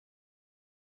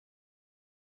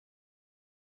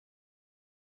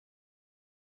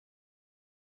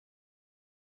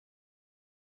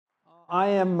I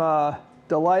am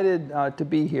delighted to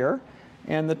be here,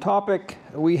 and the topic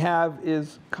we have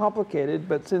is complicated,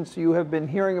 but since you have been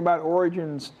hearing about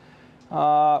origins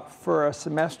for a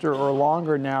semester or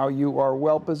longer now, you are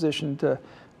well positioned to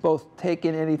both take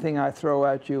in anything I throw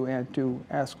at you and to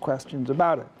ask questions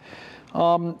about it.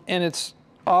 And it's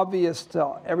obvious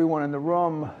to everyone in the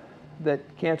room that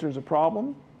cancer is a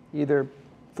problem, either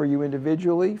for you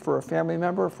individually, for a family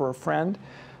member, for a friend,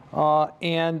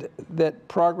 and that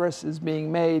progress is being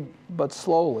made, but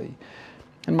slowly.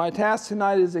 And my task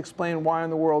tonight is to explain why in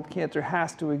the world cancer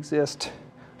has to exist,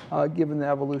 given the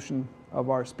evolution of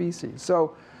our species.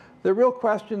 So the real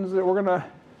questions that we're going to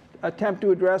attempt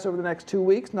to address over the next 2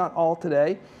 weeks, not all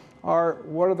today, are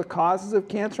what are the causes of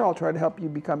cancer? I'll try to help you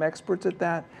become experts at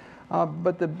that.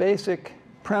 But the basic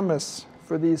premise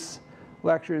for these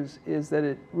lectures is that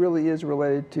it really is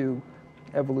related to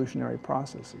evolutionary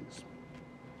processes.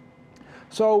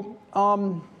 So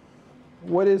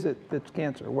what is it that's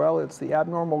cancer? Well, it's the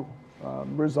abnormal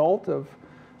result of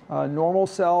normal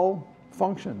cell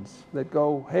functions that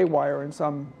go haywire in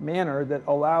some manner that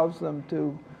allows them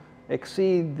to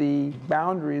exceed the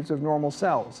boundaries of normal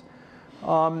cells.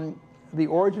 The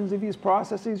origins of these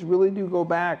processes really do go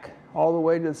back all the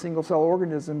way to the single-cell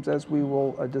organisms, as we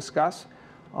will discuss.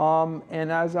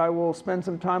 And as I will spend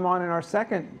some time on in our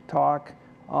second talk,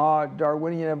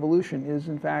 Darwinian evolution is,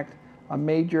 in fact, a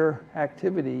major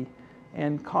activity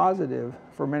and causative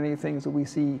for many things that we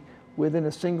see within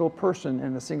a single person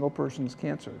and a single person's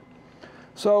cancer.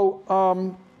 So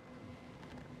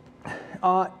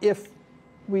if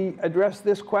we address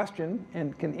this question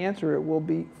and can answer it, we'll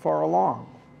be far along.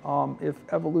 If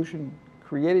evolution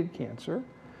created cancer,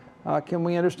 can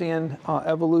we understand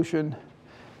evolution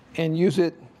and use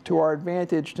it to our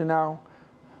advantage to now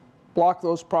block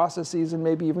those processes and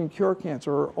maybe even cure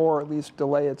cancer, or at least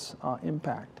delay its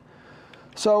impact?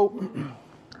 So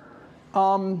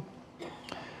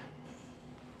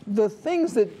the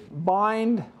things that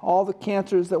bind all the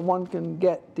cancers that one can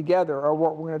get together are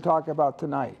what we're going to talk about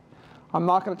tonight. I'm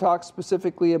not going to talk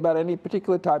specifically about any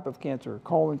particular type of cancer,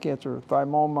 colon cancer,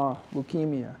 thymoma,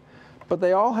 leukemia, but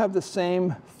they all have the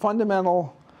same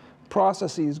fundamental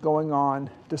processes going on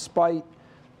despite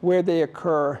where they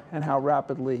occur and how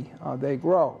rapidly they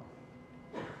grow.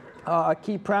 A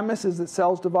key premise is that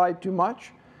cells divide too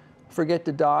much, forget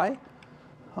to die,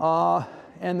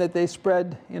 and that they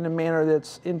spread in a manner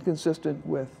that's inconsistent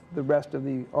with the rest of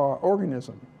the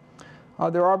organism.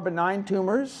 There are benign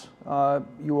tumors.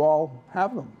 You all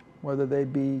have them, whether they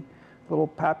be little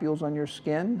papules on your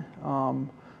skin,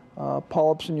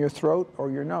 polyps in your throat,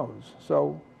 or your nose.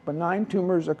 So benign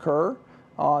tumors occur.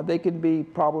 They can be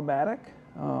problematic.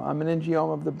 A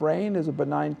meningioma of the brain is a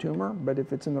benign tumor, but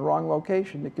if it's in the wrong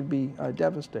location, it could be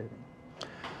devastating.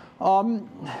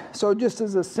 So just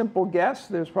as a simple guess,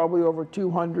 there's probably over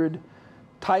 200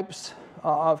 types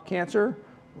of cancer,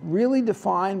 really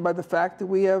defined by the fact that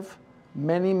we have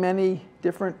many, many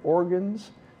different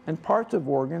organs and parts of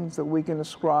organs that we can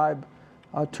ascribe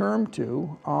a term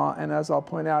to. And as I'll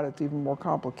point out, it's even more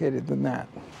complicated than that.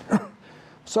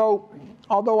 So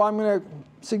although I'm going to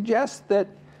suggest that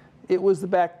it was the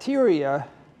bacteria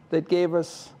that gave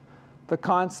us the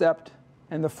concept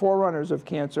and the forerunners of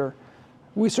cancer,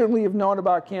 we certainly have known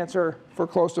about cancer for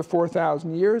close to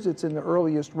 4,000 years. It's in the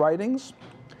earliest writings.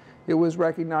 It was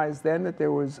recognized then that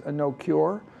there was no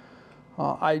cure.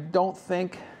 I don't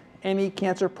think any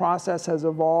cancer process has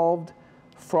evolved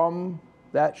from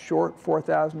that short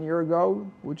 4,000 years ago,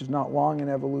 which is not long in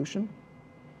evolution.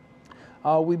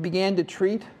 We began to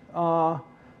treat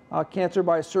cancer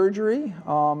by surgery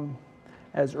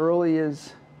as early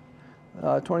as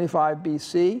 25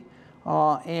 BC,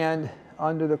 and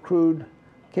under the crude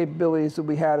capabilities that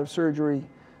we had of surgery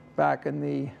back in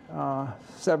the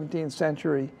 17th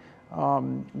century,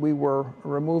 we were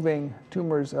removing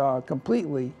tumors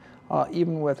completely,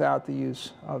 even without the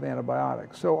use of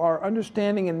antibiotics. So our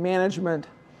understanding and management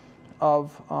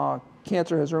of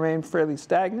cancer has remained fairly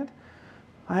stagnant.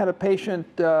 I had a patient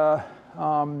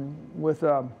with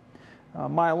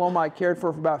myeloma I cared for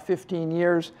about 15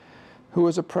 years, who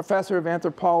was a professor of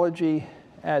anthropology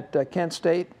at Kent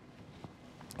State.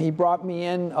 He brought me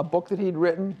in a book that he'd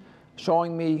written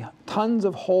showing me tons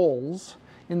of holes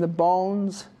in the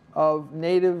bones of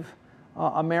Native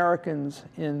Americans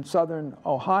in southern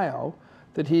Ohio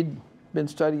that he'd been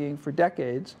studying for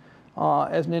decades,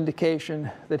 as an indication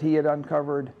that he had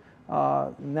uncovered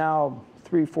now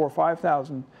 3,000,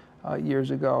 4,000, 5,000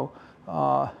 years ago,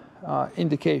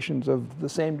 indications of the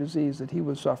same disease that he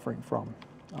was suffering from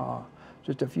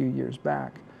just a few years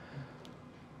back.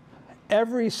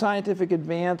 Every scientific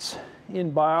advance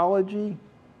in biology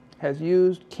has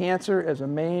used cancer as a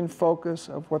main focus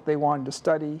of what they wanted to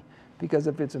study because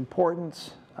of its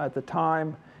importance at the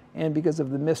time and because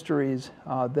of the mysteries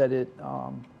that it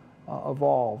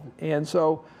evolved. And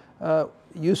so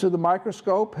use of the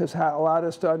microscope has allowed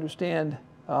us to understand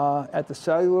at the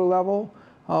cellular level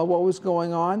what was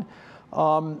going on.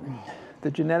 The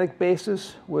genetic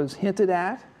basis was hinted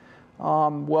at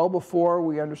well before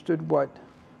we understood what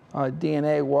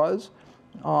DNA was.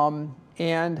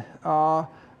 And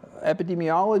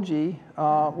epidemiology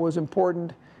was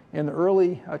important in the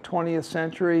early 20th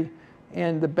century,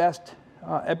 and the best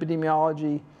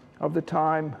epidemiology of the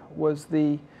time was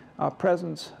the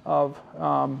presence of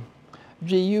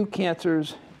GU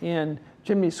cancers in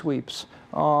chimney sweeps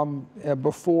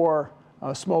before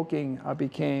smoking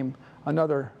became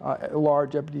another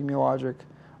large epidemiologic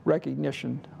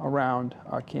recognition around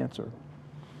cancer.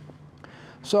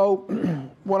 So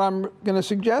what I'm going to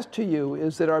suggest to you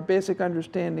is that our basic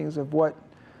understandings of what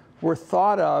were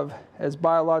thought of as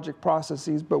biologic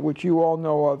processes, but which you all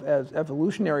know of as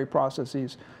evolutionary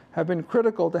processes, have been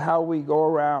critical to how we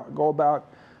go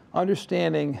about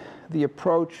understanding the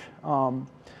approach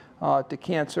to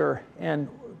cancer and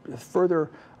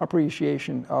further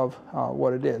appreciation of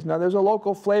what it is. Now, there's a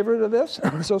local flavor to this,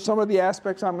 so some of the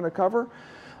aspects I'm going to cover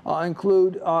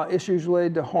include issues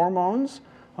related to hormones.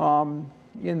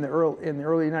 In the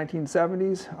early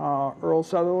 1970s, Earl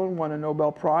Sutherland won a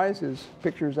Nobel Prize. His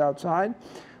picture's outside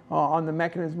on the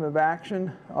mechanism of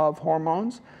action of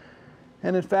hormones.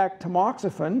 And in fact,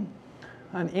 tamoxifen,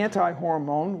 an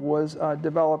anti-hormone, was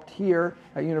developed here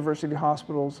at university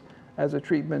hospitals as a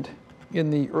treatment in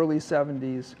the early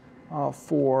 70s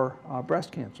for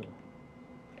breast cancer.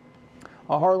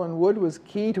 Harlan Wood was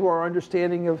key to our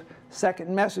understanding of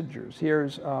second messengers.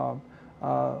 Here's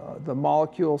the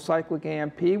molecule cyclic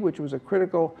AMP, which was a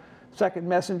critical second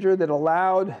messenger that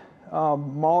allowed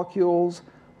molecules,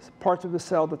 parts of the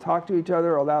cell to talk to each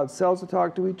other, allowed cells to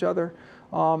talk to each other,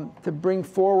 to bring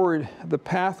forward the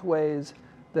pathways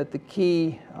that the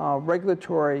key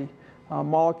regulatory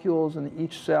molecules in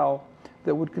each cell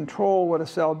that would control what a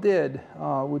cell did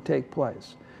would take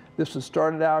place. This was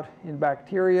started out in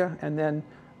bacteria and then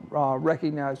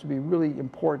recognized to be really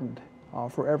important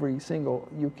for every single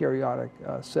eukaryotic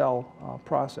cell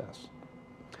process.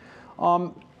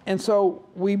 And so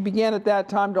we began at that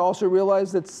time to also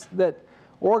realize that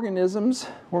organisms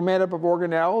were made up of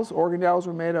organelles. Organelles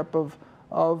were made up of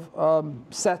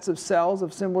sets of cells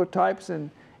of similar types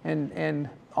and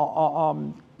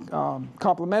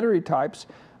complementary types,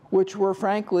 which were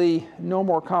frankly no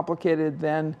more complicated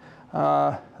than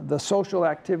the social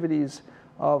activities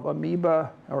of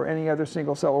amoeba or any other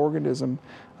single-cell organism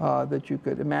that you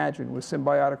could imagine, with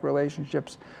symbiotic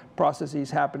relationships, processes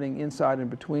happening inside and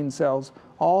between cells,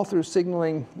 all through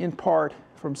signaling in part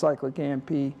from cyclic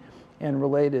AMP and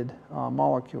related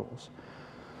molecules.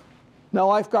 Now,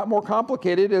 life got more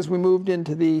complicated as we moved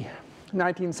into the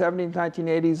 1970s,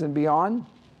 1980s, and beyond.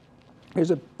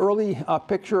 Here's an early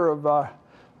picture of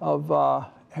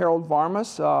Harold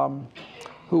Varmus,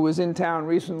 who was in town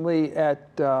recently at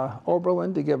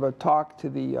Oberlin to give a talk to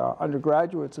the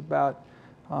undergraduates about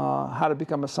how to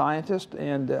become a scientist.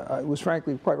 And it was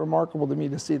frankly quite remarkable to me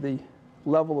to see the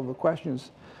level of the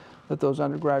questions that those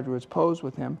undergraduates posed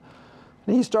with him.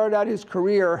 And he started out his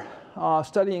career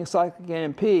studying cyclic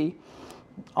AMP.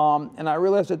 And I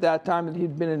realized at that time that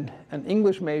he'd been an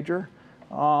English major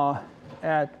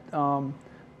at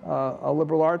a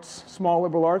liberal arts, small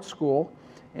liberal arts school.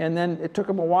 And then it took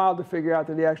him a while to figure out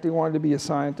that he actually wanted to be a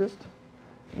scientist.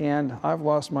 And I've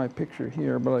lost my picture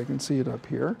here, but I can see it up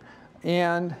here.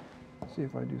 And let's see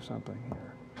if I do something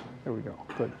here. There we go.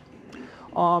 Good.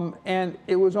 And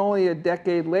it was only a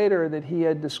decade later that he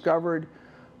had discovered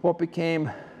what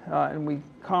became, and we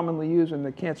commonly use in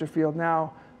the cancer field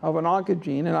now, of an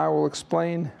oncogene. And I will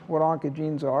explain what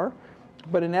oncogenes are.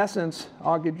 But in essence,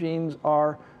 oncogenes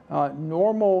are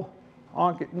normal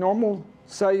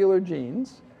cellular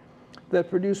genes that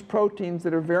produce proteins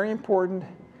that are very important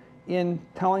in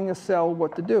telling a cell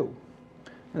what to do.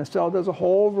 And a cell does a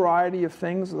whole variety of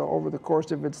things over the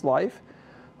course of its life.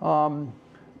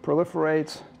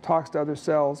 Proliferates, talks to other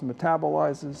cells,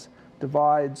 metabolizes,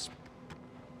 divides.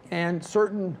 And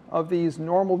certain of these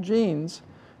normal genes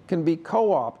can be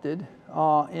co-opted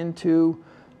into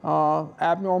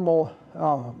abnormal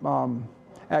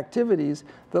activities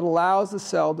that allows the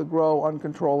cell to grow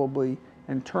uncontrollably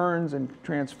and turns and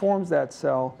transforms that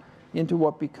cell into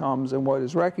what becomes and what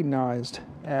is recognized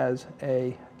as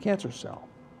a cancer cell.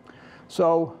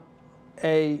 So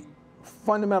a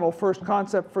fundamental first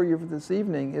concept for you for this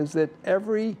evening is that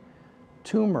every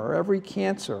tumor, every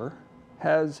cancer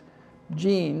has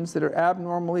genes that are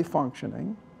abnormally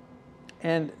functioning,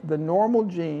 and the normal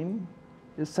gene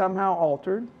is somehow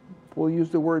altered, we'll use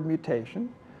the word mutation,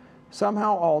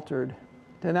 somehow altered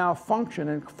to now function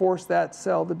and force that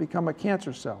cell to become a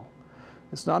cancer cell.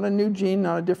 It's not a new gene,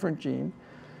 not a different gene.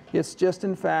 It's just,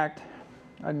 in fact,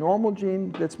 a normal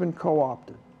gene that's been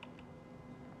co-opted.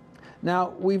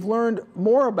 Now, we've learned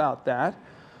more about that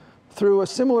through a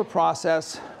similar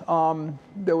process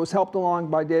that was helped along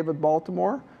by David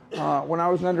Baltimore. When I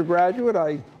was an undergraduate,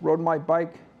 I rode my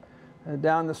bike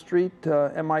down the street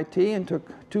to MIT and took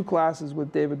 2 classes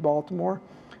with David Baltimore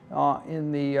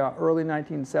in the early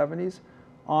 1970s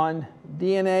on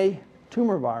DNA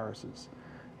tumor viruses.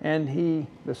 And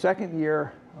the second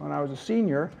year, when I was a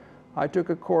senior, I took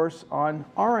a course on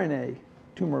RNA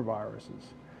tumor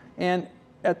viruses. And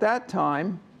at that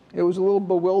time, it was a little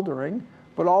bewildering,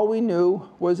 but all we knew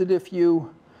was that if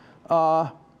you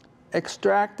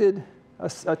extracted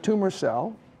a tumor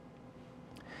cell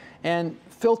and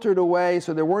filtered away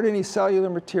so there weren't any cellular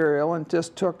material and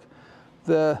just took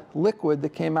the liquid that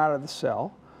came out of the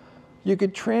cell, you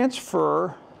could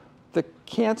transfer the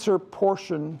cancer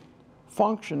portion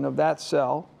function of that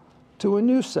cell to a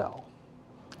new cell.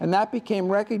 And that became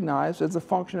recognized as a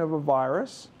function of a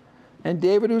virus. And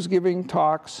David was giving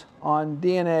talks on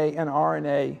DNA and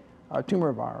RNA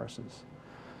tumor viruses.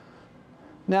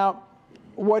 Now,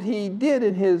 what he did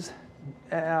in his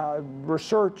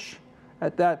research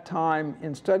at that time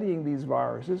in studying these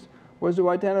viruses was to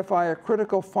identify a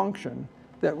critical function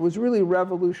that was really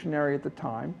revolutionary at the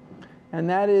time, and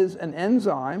that is an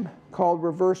enzyme called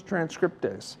reverse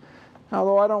transcriptase.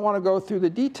 Although I don't want to go through the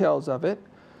details of it,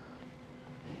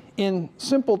 in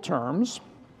simple terms,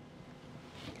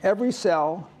 every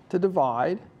cell to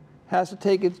divide has to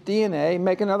take its DNA,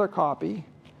 make another copy,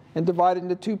 and divide it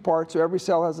into 2 parts so every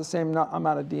cell has the same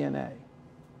amount of DNA.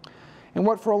 And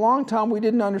what for a long time we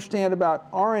didn't understand about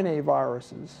RNA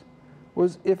viruses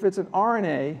was if it's an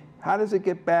RNA, how does it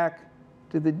get back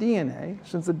to the DNA?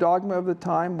 Since the dogma of the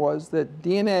time was that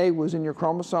DNA was in your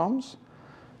chromosomes,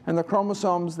 and the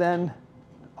chromosomes then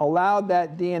allowed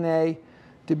that DNA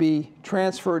to be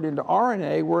transferred into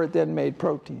RNA, where it then made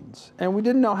proteins. And we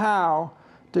didn't know how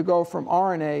to go from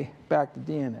RNA back to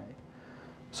DNA.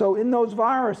 So in those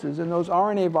viruses, in those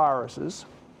RNA viruses,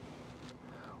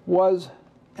 was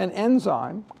an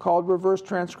enzyme called reverse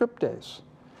transcriptase.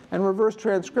 And reverse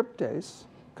transcriptase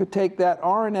could take that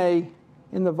RNA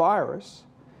in the virus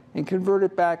and convert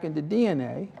it back into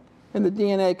DNA, and the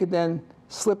DNA could then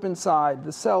slip inside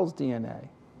the cell's DNA.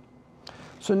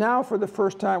 So now, for the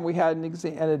first time, we had an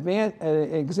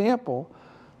example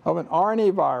of an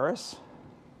RNA virus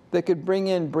that could bring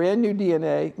in brand new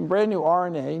DNA, brand new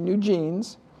RNA, new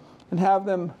genes, and have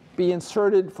them be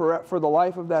inserted for the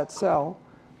life of that cell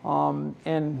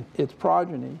and its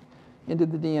progeny into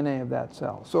the DNA of that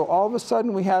cell. So all of a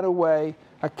sudden, we had a way,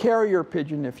 a carrier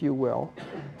pigeon, if you will,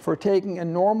 for taking a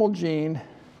normal gene,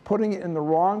 putting it in the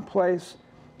wrong place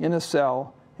in a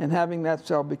cell, and having that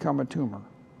cell become a tumor.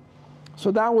 So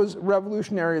that was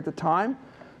revolutionary at the time.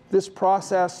 This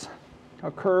process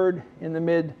occurred in the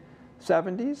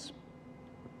mid-70s.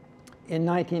 In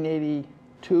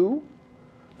 1982,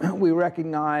 we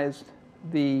recognized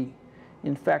the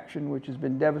infection, which has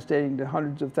been devastating to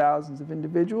hundreds of thousands of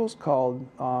individuals, called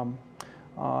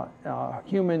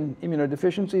human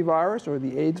immunodeficiency virus, or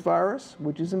the AIDS virus,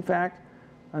 which is in fact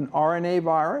an RNA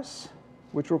virus,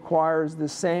 which requires the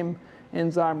same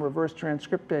enzyme reverse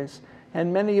transcriptase.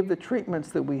 And many of the treatments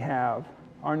that we have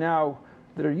are now,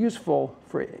 that are useful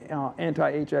for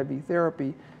anti-HIV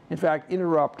therapy, in fact,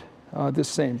 interrupt this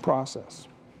same process.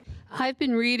 I've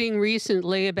been reading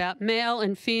recently about male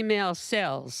and female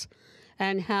cells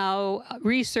and how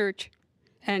research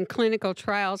and clinical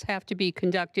trials have to be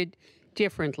conducted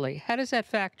differently. How does that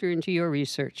factor into your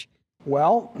research?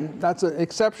 Well, that's an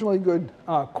exceptionally good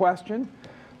question.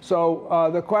 So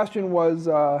the question was,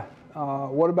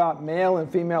 what about male and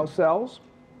female cells?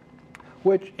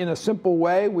 Which, in a simple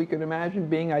way, we can imagine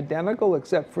being identical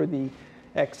except for the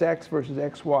XX versus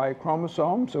XY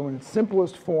chromosome. So in its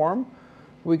simplest form,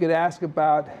 we could ask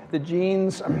about the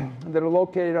genes that are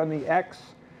located on the X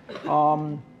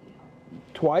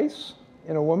twice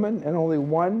in a woman and only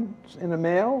once in a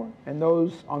male, and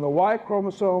those on the Y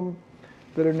chromosome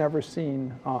that are never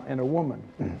seen in a woman.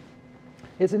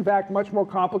 It's in fact much more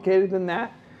complicated than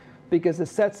that, because the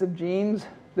sets of genes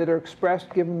that are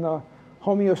expressed given the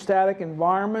homeostatic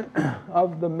environment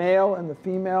of the male and the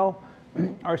female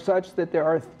are such that there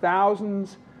are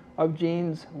thousands of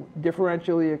genes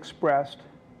differentially expressed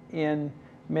in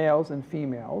males and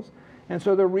females. And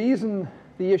so the reason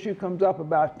the issue comes up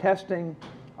about testing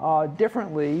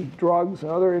differently drugs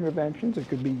and other interventions. It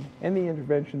could be any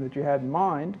intervention that you had in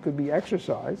mind. It could be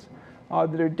exercise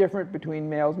that are different between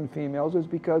males and females is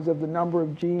because of the number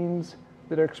of genes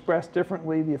that are expressed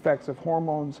differently, the effects of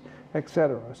hormones,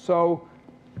 etc. So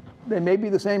they may be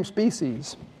the same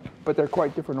species, but they're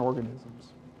quite different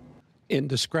organisms. In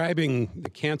describing the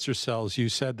cancer cells, you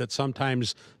said that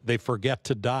sometimes they forget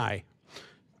to die.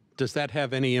 Does that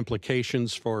have any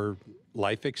implications for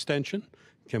life extension?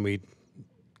 Can we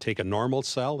take a normal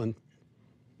cell and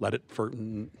let it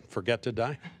forget to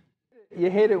die? You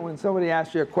hate it when somebody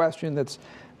asks you a question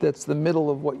that's the middle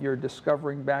of what you're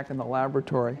discovering back in the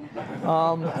laboratory.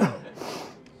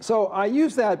 So I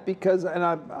use that because,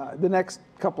 and the next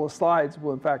couple of slides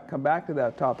will in fact come back to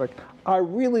that topic. I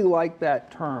really like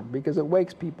that term because it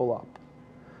wakes people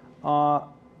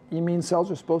up. You mean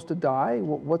cells are supposed to die?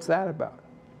 What's that about?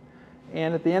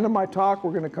 And at the end of my talk,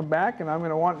 we're going to come back, and I'm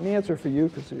going to want an answer from you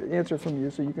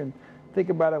so you can think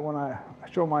about it when I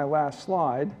show my last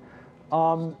slide.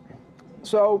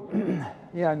 So,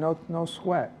 yeah, no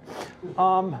sweat.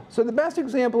 So the best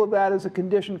example of that is a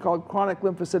condition called chronic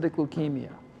lymphocytic leukemia.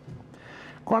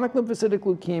 Chronic lymphocytic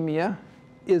leukemia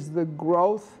is the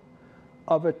growth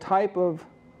of a type of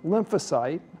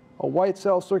lymphocyte, a white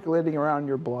cell circulating around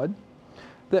your blood,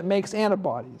 that makes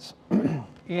antibodies.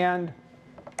 And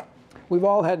we've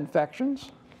all had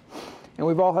infections, and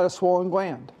we've all had a swollen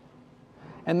gland.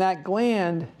 And that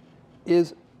gland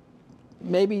is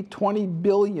maybe 20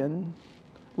 billion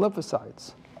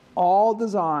lymphocytes, all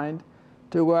designed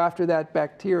to go after that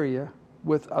bacteria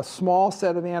with a small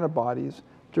set of antibodies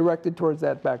directed towards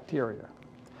that bacteria.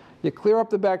 You clear up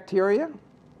the bacteria,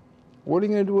 what are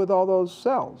you going to do with all those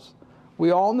cells?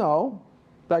 We all know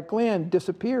that gland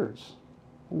disappears.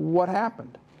 What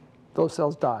happened? Those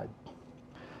cells died.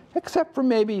 Except for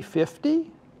maybe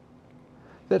 50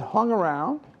 that hung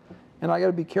around. And I got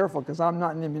to be careful because I'm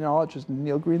not an immunologist and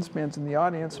Neil Greenspan's in the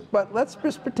audience, but let's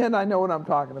just pretend I know what I'm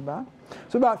talking about.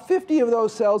 So about 50 of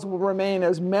those cells will remain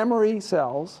as memory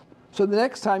cells. So the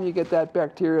next time you get that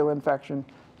bacterial infection,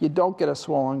 you don't get a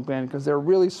swollen gland because they're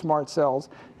really smart cells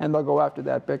and they'll go after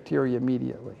that bacteria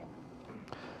immediately.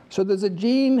 So there's a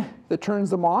gene that turns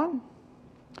them on,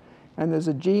 and there's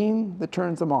a gene that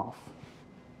turns them off.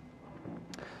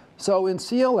 So in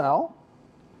CLL,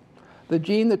 the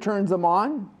gene that turns them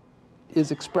on is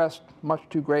expressed much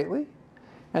too greatly,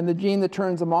 and the gene that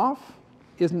turns them off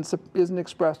isn't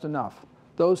expressed enough.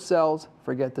 Those cells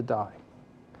forget to die.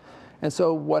 And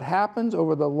so what happens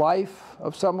over the life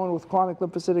of someone with chronic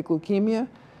lymphocytic leukemia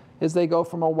is they go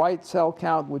from a white cell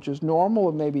count, which is normal,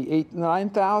 of maybe 8,000 to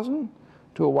 9,000,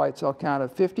 to a white cell count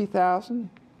of 50,000,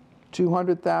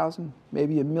 200,000,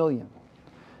 maybe 1 million.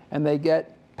 And they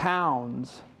get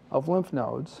pounds of lymph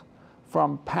nodes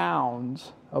from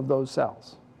pounds of those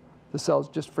cells. The cells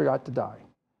just forgot to die.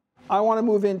 I want to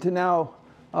move into now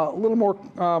a little more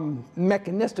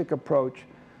mechanistic approach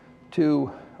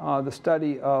to the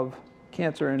study of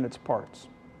cancer in its parts.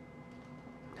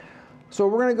 So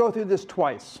we're going to go through this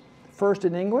twice, first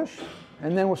in English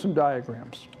and then with some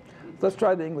diagrams. Let's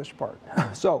try the English part.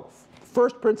 So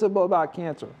first principle about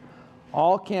cancer.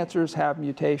 All cancers have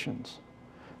mutations.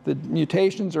 The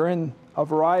mutations are in a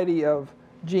variety of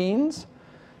genes,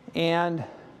 and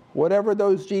whatever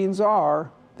those genes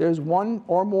are, there's one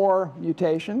or more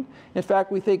mutation. In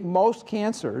fact, we think most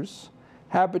cancers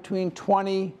have between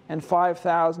 20 and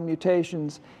 5,000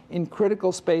 mutations in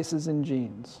critical spaces in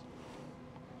genes.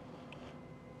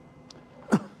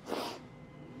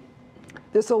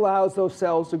 This allows those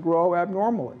cells to grow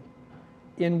abnormally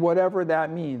in whatever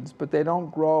that means, but they don't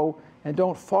grow and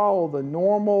don't follow the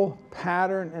normal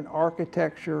pattern and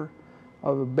architecture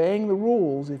of obeying the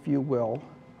rules, if you will,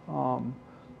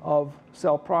 of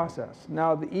cell process.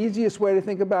 Now, the easiest way to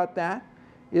think about that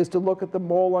is to look at the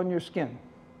mole on your skin.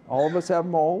 All of us have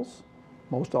moles,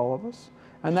 most all of us,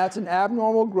 and that's an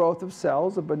abnormal growth of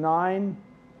cells, a benign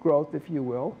growth, if you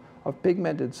will, of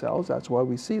pigmented cells. That's why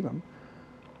we see them.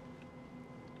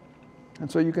 And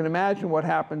so you can imagine what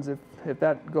happens if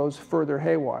that goes further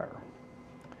haywire.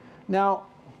 Now,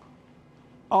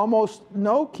 almost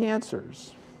no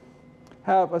cancers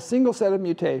have a single set of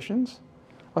mutations,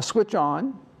 a switch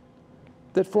on,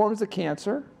 that forms the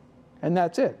cancer, and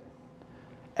that's it.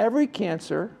 Every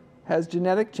cancer has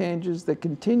genetic changes that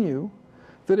continue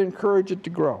that encourage it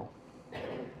to grow.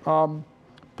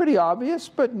 Pretty obvious,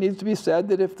 but needs to be said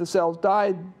that if the cells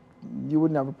died, you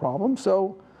wouldn't have a problem,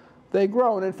 so they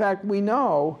grow. And in fact, we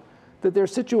know that there are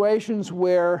situations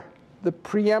where the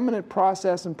preeminent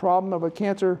process and problem of a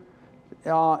cancer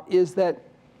is that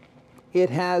it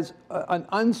has an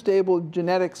unstable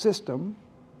genetic system,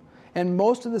 and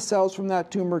most of the cells from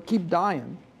that tumor keep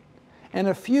dying and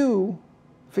a few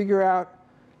figure out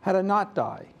how to not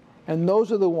die. And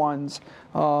those are the ones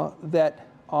that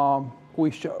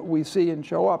we see and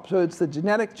show up. So it's the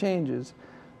genetic changes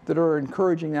that are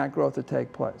encouraging that growth to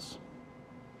take place.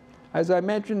 As I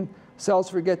mentioned, cells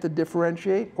forget to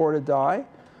differentiate or to die,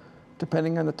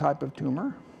 depending on the type of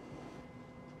tumor.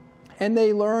 And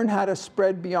they learn how to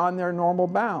spread beyond their normal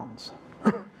bounds.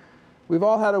 We've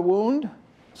all had a wound,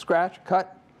 scratch,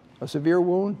 cut, a severe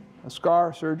wound, a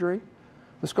scar, surgery.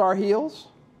 The scar heals,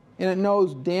 and it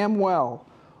knows damn well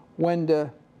when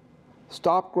to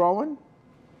stop growing,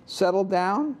 settle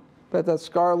down, let that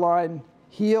scar line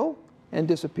heal, and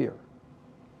disappear.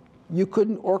 You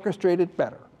couldn't orchestrate it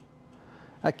better.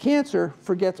 A cancer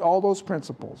forgets all those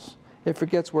principles. It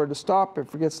forgets where to stop, it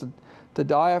forgets to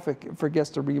die, it forgets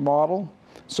to remodel.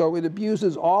 So it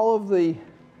abuses all of the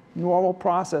normal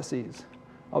processes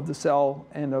of the cell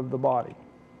and of the body.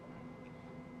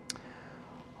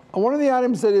 One of the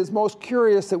items that is most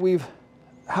curious that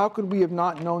how could we have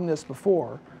not known this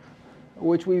before,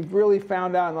 which we've really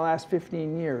found out in the last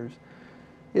 15 years,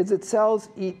 is that cells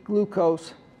eat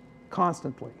glucose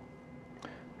constantly.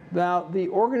 Now, the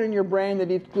organ in your brain that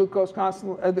eats glucose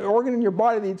constantly, the organ in your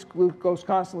body that eats glucose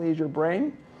constantly is your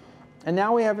brain. And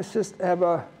now we have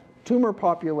a tumor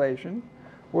population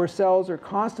where cells are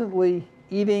constantly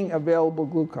eating available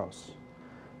glucose.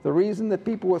 The reason that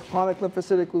people with chronic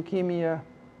lymphocytic leukemia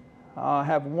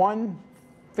have one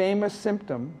famous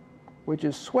symptom, which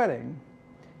is sweating,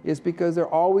 is because they're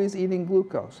always eating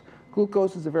glucose.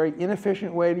 Glucose is a very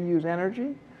inefficient way to use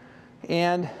energy,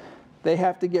 and they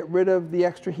have to get rid of the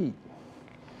extra heat.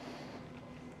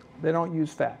 They don't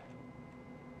use fat.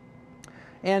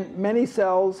 And many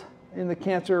cells in the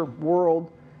cancer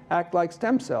world act like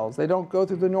stem cells. They don't go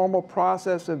through the normal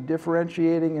process of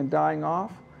differentiating and dying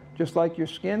off. Just like your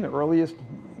skin, the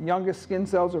youngest skin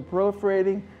cells are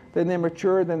proliferating, then they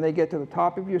mature, then they get to the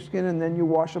top of your skin, and then you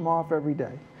wash them off every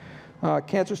day.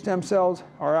 Cancer stem cells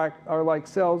are like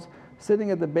cells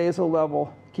sitting at the basal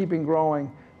level, keeping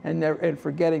growing, and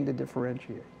forgetting to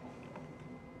differentiate.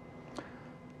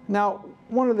 Now,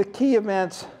 one of the key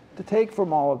events to take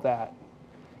from all of that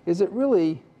is that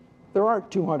really there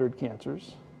aren't 200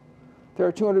 cancers. There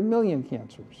are 200 million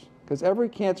cancers, because every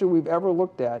cancer we've ever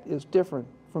looked at is different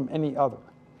from any other.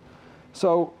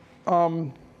 So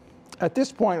at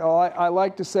this point, I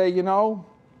like to say, you know,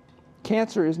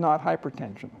 cancer is not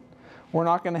hypertension. We're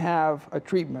not going to have a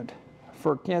treatment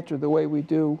for cancer the way we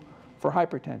do for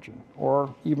hypertension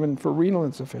or even for renal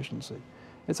insufficiency.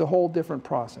 It's a whole different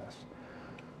process.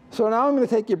 So now I'm going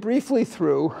to take you briefly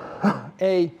through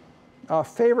a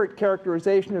favorite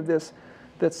characterization of this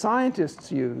that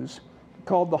scientists use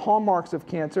called the hallmarks of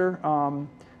cancer,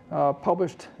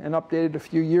 published and updated a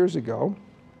few years ago,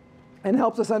 and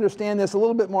helps us understand this a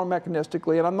little bit more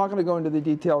mechanistically. And I'm not going to go into the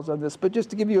details of this, but just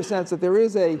to give you a sense that there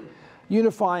is a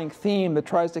unifying theme that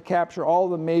tries to capture all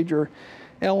the major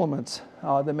elements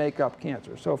that make up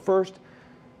cancer. So first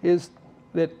is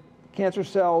that cancer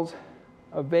cells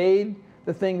evade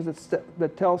the things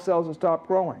that tell cells to stop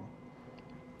growing.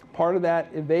 Part of that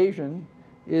evasion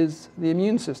is the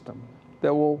immune system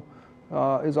that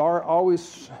is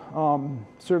always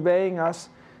surveying us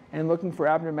and looking for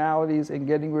abnormalities and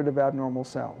getting rid of abnormal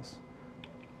cells.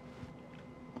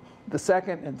 The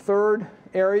second and third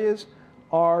areas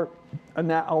are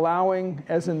allowing,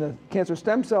 as in the cancer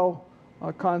stem cell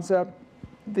concept,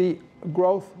 the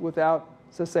growth without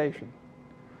cessation.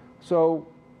 So,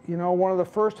 you know, one of the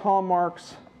first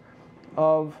hallmarks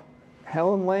of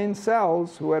Helen Lane's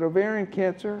cells, who had ovarian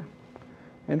cancer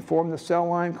and formed the cell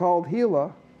line called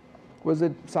HeLa, was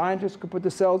that scientists could put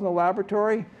the cells in the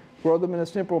laboratory, grow them in a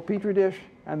simple petri dish,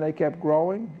 and they kept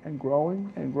growing and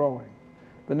growing and growing.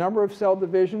 The number of cell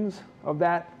divisions of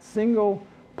that single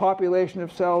population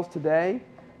of cells today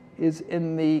is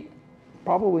in the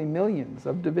probably millions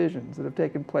of divisions that have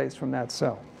taken place from that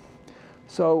cell.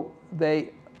 So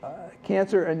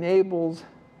cancer enables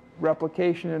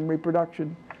replication and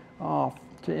reproduction to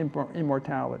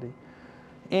immortality.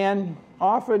 And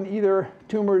often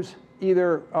tumors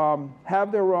either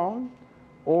have their own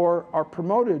or are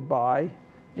promoted by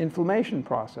inflammation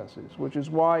processes, which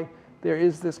is why there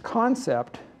is this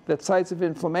concept that sites of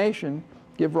inflammation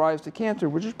give rise to cancer,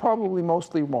 which is probably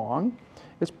mostly wrong.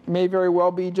 It may very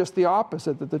well be just the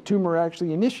opposite, that the tumor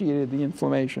actually initiated the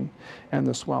inflammation and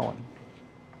the swelling.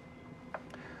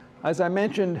 As I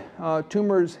mentioned,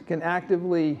 tumors can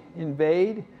actively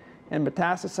invade and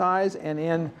metastasize,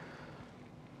 and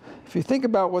if you think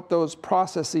about what those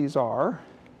processes are,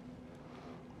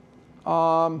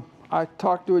 I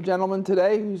talked to a gentleman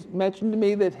today who mentioned to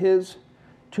me that his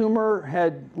tumor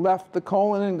had left the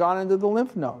colon and gone into the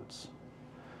lymph nodes.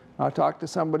 talked to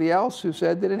somebody else who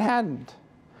said that it hadn't.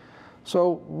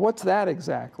 So what's that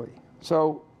exactly?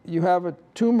 So you have a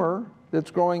tumor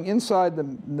that's growing inside the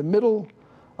middle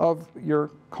of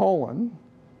your colon,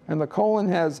 and the colon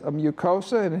has a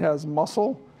mucosa, and it has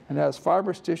muscle, and it has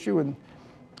fibrous tissue, and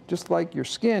just like your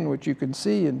skin, which you can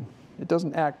see and it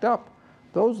doesn't act up,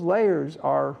 those layers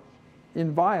are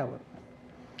inviolate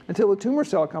until a tumor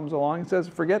cell comes along and says,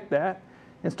 forget that,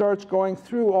 and starts going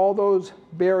through all those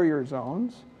barrier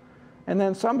zones, and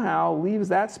then somehow leaves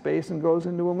that space and goes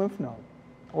into a lymph node,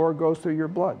 or goes through your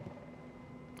blood.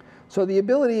 So the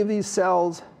ability of these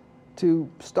cells to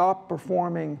stop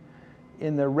performing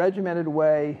in the regimented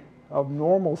way of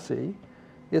normalcy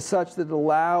is such that it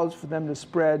allows for them to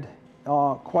spread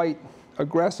quite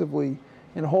aggressively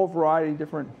in a whole variety of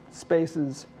different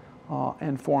spaces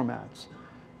and formats.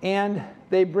 And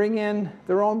they bring in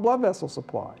their own blood vessel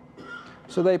supply.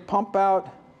 So they pump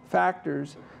out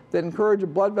factors that encourage a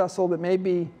blood vessel that may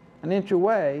be an inch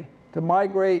away to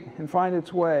migrate and find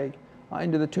its way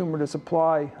into the tumor to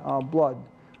supply blood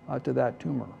to that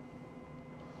tumor.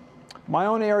 My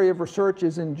own area of research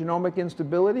is in genomic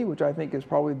instability, which I think is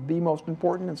probably the most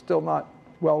important and still not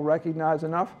well recognized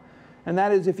enough. And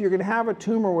that is, if you're going to have a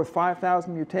tumor with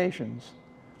 5,000 mutations,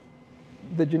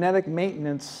 the genetic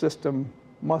maintenance system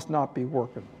must not be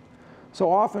working.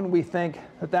 So often we think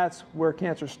that that's where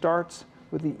cancer starts,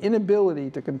 with the inability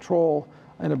to control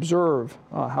and observe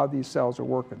how these cells are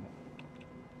working.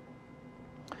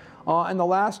 And the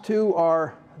last two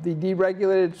are the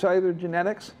deregulated cellular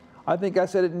genetics. I think I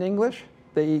said it in English.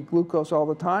 They eat glucose all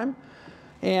the time.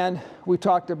 And we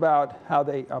talked about how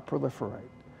they proliferate.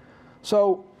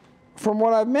 So from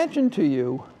what I've mentioned to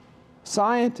you,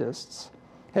 scientists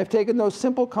have taken those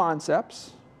simple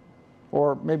concepts,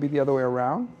 or maybe the other way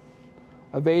around,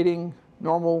 evading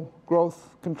normal growth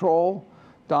control,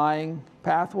 dying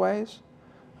pathways,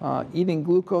 eating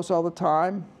glucose all the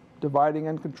time, dividing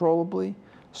uncontrollably,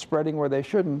 spreading where they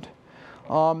shouldn't,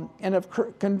 and have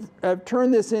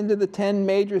turned this into the 10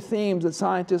 major themes that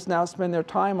scientists now spend their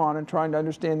time on in trying to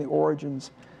understand the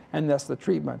origins and thus the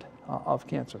treatment of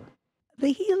cancer.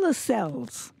 The HeLa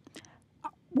cells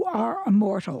are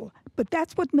immortal, but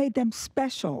that's what made them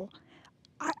special.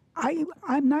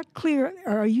 I'm not clear.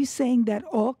 Are you saying that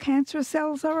all cancer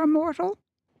cells are immortal?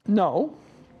 No.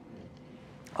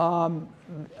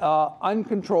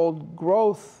 Uncontrolled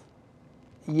growth,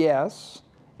 yes.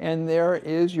 And there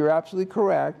is, you're absolutely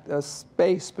correct, a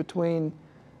space between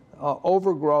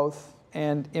overgrowth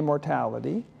and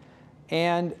immortality.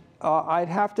 And I'd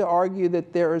have to argue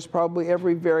that there is probably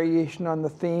every variation on the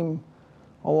theme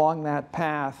along that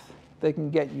path that can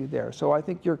get you there. So I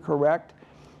think you're correct.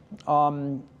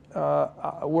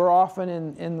 We're often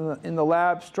in the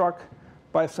lab struck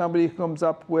by somebody who comes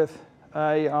up with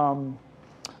a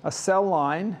cell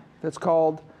line that's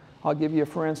called, I'll give you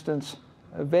for instance,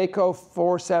 VACO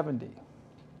 470.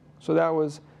 So that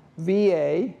was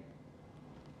VACO.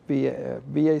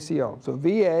 So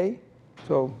VA,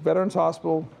 so Veterans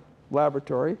Hospital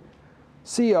Laboratory,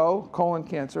 CO, colon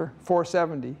cancer,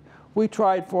 470. We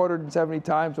tried 470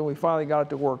 times and we finally got it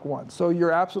to work once. So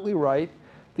you're absolutely right.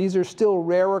 These are still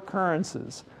rare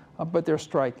occurrences, but they're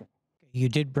striking. You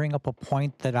did bring up a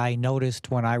point that I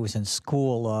noticed when I was in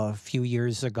school a few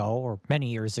years ago, or many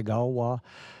years ago.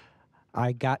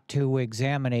 I got to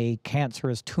examine a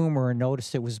cancerous tumor and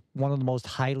noticed it was one of the most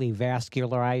highly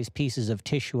vascularized pieces of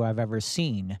tissue I've ever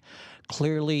seen.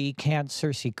 Clearly,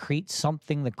 cancer secretes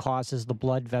something that causes the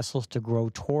blood vessels to grow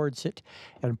towards it,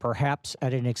 and perhaps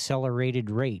at an accelerated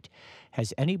rate.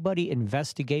 Has anybody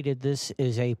investigated this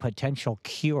as a potential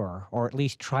cure, or at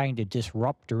least trying to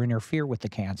disrupt or interfere with the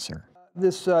cancer?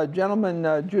 This gentleman,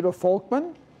 Judah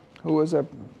Folkman, who was a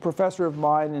professor of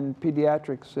mine in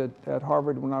pediatrics at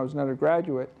Harvard when I was an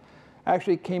undergraduate,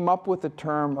 actually came up with the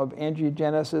term of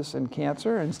angiogenesis in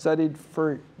cancer and studied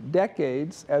for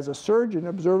decades as a surgeon,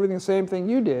 observing the same thing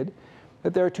you did,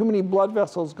 that there are too many blood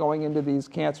vessels going into these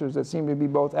cancers that seem to be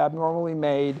both abnormally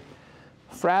made,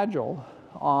 fragile,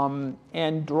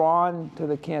 and drawn to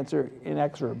the cancer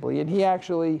inexorably. And he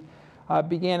actually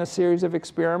began a series of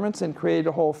experiments and created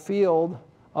a whole field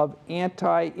of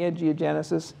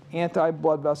anti-angiogenesis,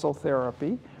 anti-blood vessel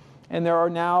therapy. And there are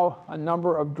now a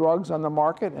number of drugs on the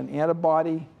market, an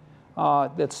antibody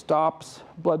that stops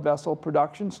blood vessel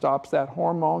production, stops that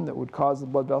hormone that would cause the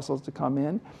blood vessels to come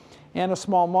in, and a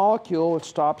small molecule which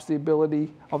stops the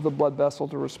ability of the blood vessel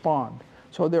to respond.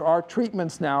 So there are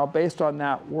treatments now based on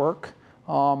that work,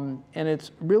 and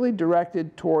it's really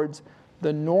directed towards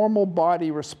the normal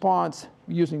body response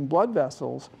using blood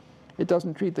vessels. It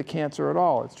doesn't treat the cancer at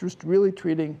all. It's just really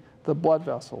treating the blood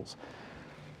vessels.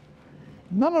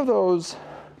 None of those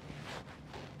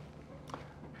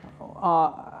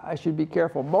I should be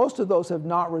careful. Most of those have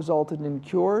not resulted in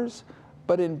cures,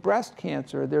 but in breast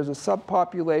cancer, there's a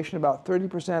subpopulation, about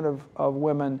 30% of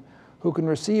women, who can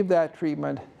receive that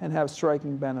treatment and have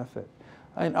striking benefit.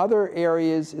 In other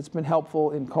areas, it's been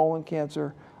helpful in colon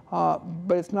cancer,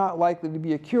 but it's not likely to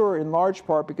be a cure in large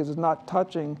part because it's not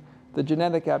touching the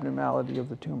genetic abnormality of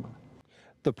the tumor.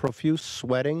 The profuse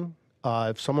sweating,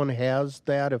 if someone has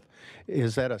that,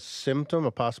 is that a symptom,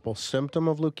 a possible symptom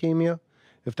of leukemia?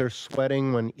 If they're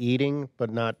sweating when eating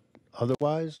but not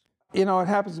otherwise? You know, it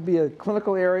happens to be a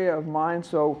clinical area of mine,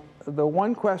 so the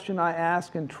one question I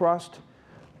ask and trust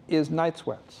is night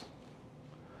sweats.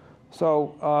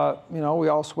 So, you know, we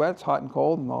all sweat, it's hot and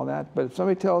cold and all that, but if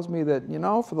somebody tells me that, you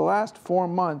know, for the last 4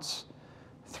 months,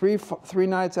 three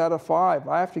nights out of 5,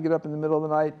 I have to get up in the middle of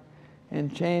the night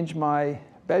and change my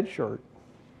bed shirt,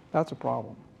 that's a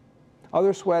problem.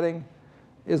 Other sweating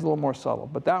is a little more subtle,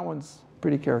 but that one's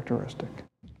pretty characteristic.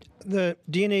 The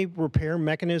DNA repair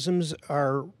mechanisms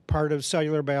are part of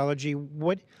cellular biology.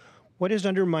 What is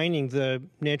undermining the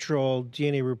natural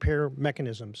DNA repair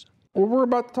mechanisms? Well, we're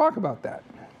about to talk about that.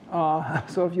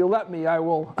 So if you'll let me, I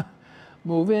will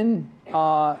move in.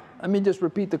 Let me just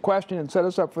repeat the question and set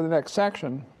us up for the next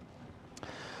section.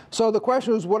 So the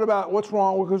question is, what goes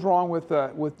wrong with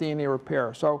DNA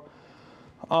repair? So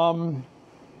I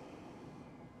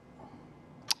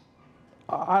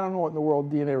don't know what in the world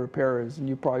DNA repair is, and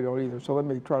you probably don't either, so let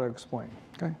me try to explain.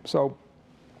 Okay? So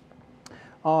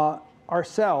our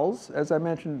cells, as I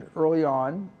mentioned early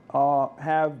on,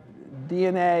 have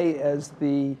DNA as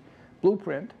the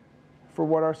blueprint for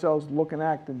what our cells look and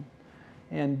act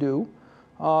and do,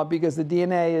 because the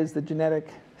DNA is the genetic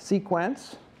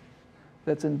sequence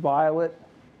that's in violet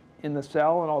in the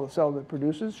cell, and all the cells it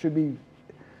produces should be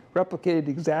replicated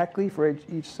exactly for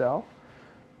each cell.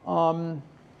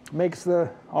 Makes the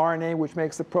RNA, which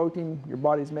makes the protein. Your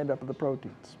body's made up of the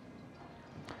proteins.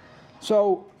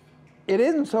 So it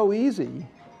isn't so easy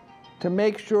to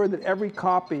make sure that every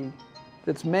copy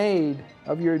that's made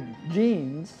of your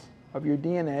genes, of your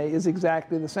DNA, is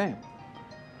exactly the same.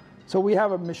 So we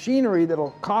have a machinery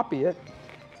that'll copy it,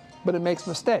 but it makes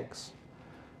mistakes.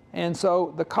 And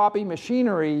so the copy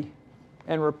machinery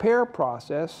and repair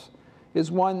process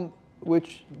is one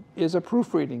which is a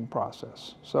proofreading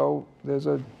process. So there's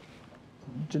a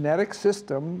genetic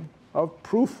system of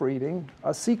proofreading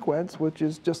a sequence, which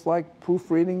is just like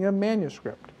proofreading a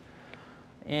manuscript.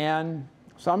 And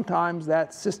sometimes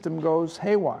that system goes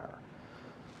haywire.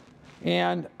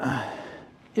 And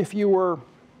if you were,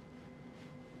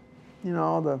 you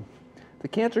know, the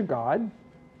cancer god,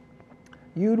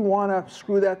 you'd want to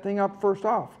screw that thing up first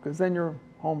off, because then you're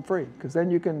home free, because then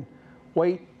you can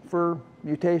wait for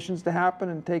mutations to happen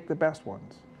and take the best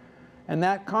ones. And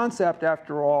that concept,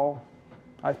 after all,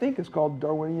 I think is called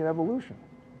Darwinian evolution.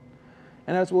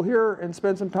 And as we'll hear and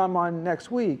spend some time on next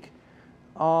week,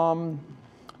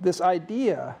 this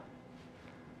idea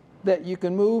that you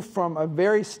can move from a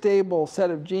very stable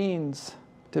set of genes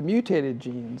to mutated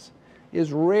genes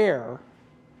is rare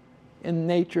in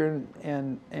nature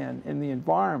and in the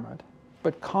environment,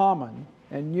 but common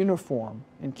and uniform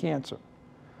in cancer.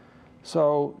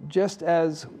 So just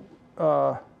as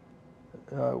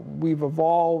we've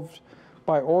evolved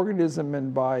by organism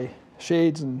and by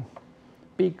shades and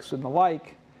beaks and the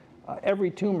like,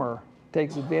 every tumor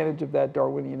takes advantage of that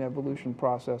Darwinian evolution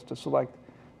process to select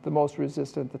the most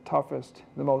resistant, the toughest,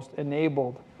 the most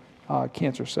enabled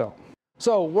cancer cell.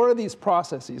 So what are these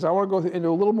processes? I want to go into a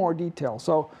little more detail.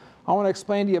 So I want to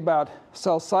explain to you about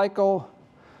cell cycle,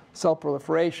 cell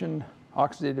proliferation,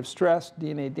 oxidative stress,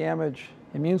 DNA damage,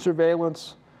 immune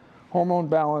surveillance, hormone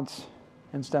balance,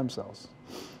 and stem cells.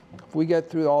 If we get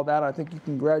through all that, I think you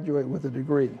can graduate with a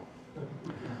degree.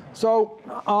 So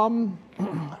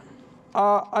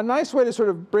a nice way to sort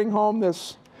of bring home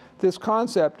this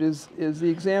concept is the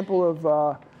example of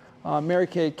Mary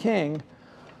Kay King,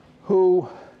 who,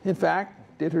 in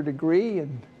fact, did her degree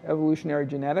in evolutionary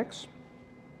genetics.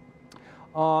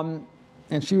 And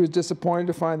she was disappointed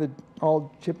to find that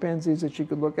all chimpanzees that she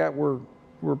could look at were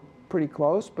pretty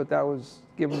close, but that was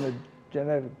given the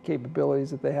genetic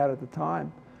capabilities that they had at the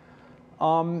time.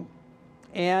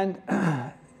 And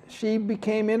she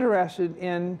became interested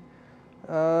in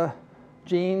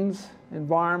genes,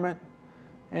 environment,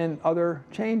 and other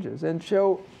changes. And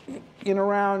so in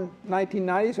around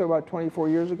 1990, so about 24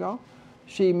 years ago,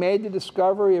 she made the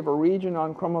discovery of a region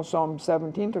on chromosome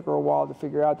 17. Took her a while to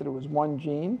figure out that it was one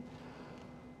gene.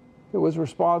 It was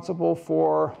responsible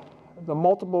for the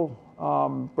multiple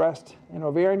breast and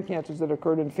ovarian cancers that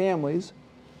occurred in families.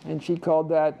 And she called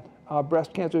that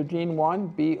breast cancer gene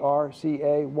 1,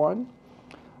 BRCA1,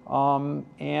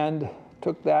 and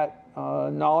took that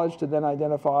knowledge to then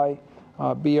identify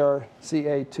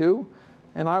BRCA2.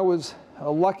 And I was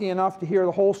lucky enough to hear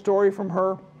the whole story from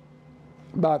her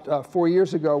about 4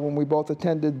 years ago when we both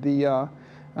attended the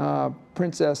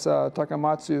Princess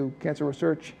Takamatsu Cancer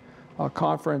Research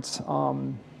Conference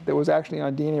that was actually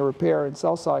on DNA repair and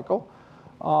cell cycle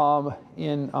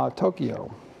in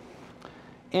Tokyo.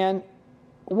 And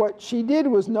what she did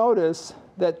was notice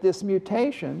that this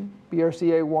mutation,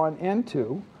 BRCA1 and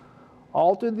 2,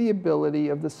 altered the ability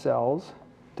of the cells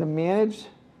to manage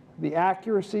the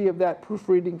accuracy of that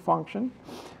proofreading function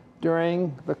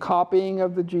during the copying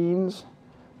of the genes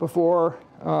before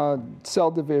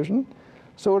cell division.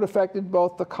 So it affected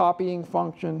both the copying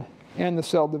function and the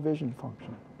cell division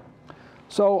function.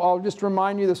 So I'll just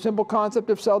remind you the simple concept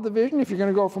of cell division. If you're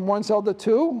going to go from one cell to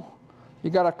two, you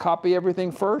got to copy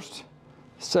everything first,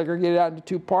 segregate it out into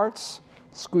two parts,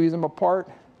 squeeze them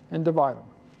apart, and divide them.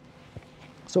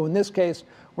 So in this case,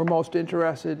 we're most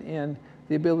interested in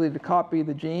the ability to copy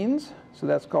the genes. So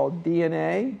that's called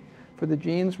DNA for the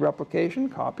genes, replication,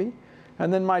 copy.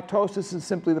 And then mitosis is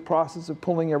simply the process of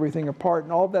pulling everything apart.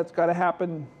 And all of that's got to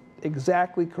happen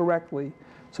exactly correctly.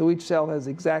 So each cell has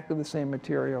exactly the same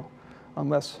material,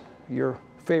 unless you're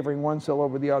favoring one cell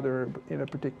over the other in a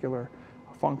particular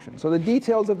function. So the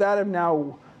details of that have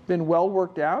now been well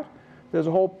worked out. There's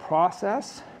a whole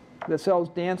process that cells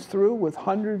dance through with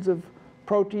hundreds of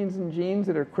proteins and genes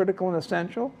that are critical and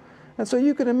essential. And so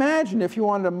you can imagine if you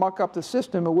wanted to muck up the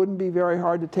system, it wouldn't be very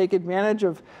hard to take advantage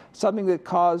of something that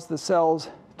caused the cells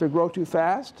to grow too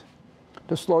fast,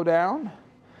 to slow down,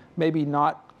 maybe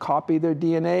not copy their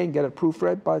DNA and get it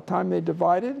proofread by the time they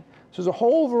divided. So there's a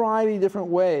whole variety of different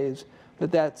ways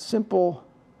that that simple,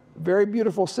 very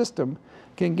beautiful system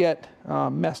can get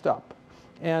messed up.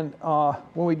 And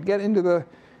when we get into the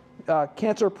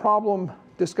cancer problem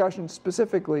discussion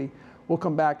specifically, we'll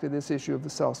come back to this issue of the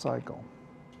cell cycle.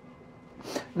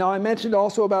 Now, I mentioned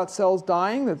also about cells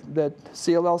dying, that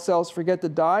CLL cells forget to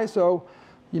die. So,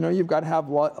 you know, you've got to have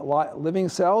living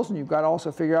cells, and you've got to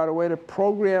also figure out a way to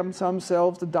program some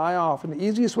cells to die off. And the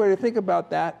easiest way to think about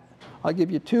that, I'll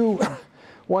give you two,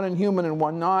 one in human and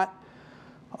one not.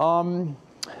 When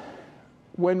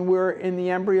we're in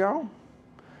the embryo,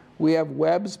 we have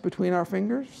webs between our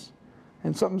fingers,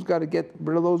 and something's got to get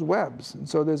rid of those webs. And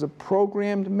so there's a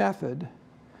programmed method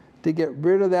to get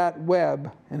rid of that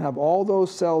web and have all those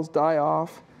cells die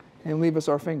off and leave us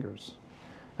our fingers.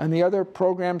 And the other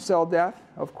programmed cell death,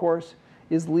 of course,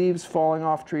 is leaves falling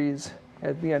off trees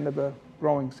at the end of the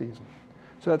growing season.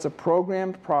 So that's a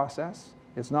programmed process.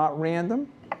 It's not random.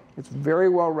 It's very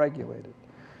well regulated.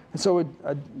 And so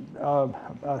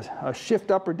a shift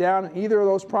up or down in either of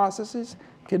those processes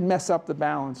can mess up the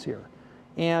balance here.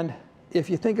 And if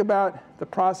you think about the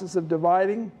process of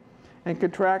dividing and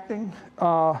contracting,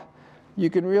 you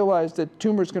can realize that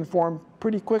tumors can form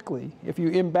pretty quickly if you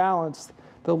imbalance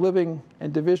the living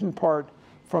and division part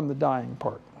from the dying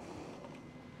part.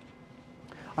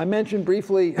 I mentioned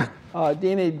briefly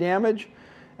DNA damage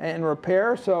and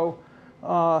repair. So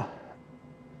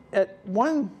at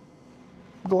one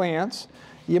glance,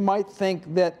 you might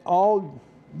think that all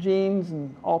genes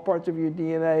and all parts of your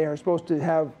DNA are supposed to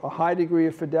have a high degree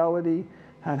of fidelity,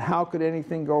 and how could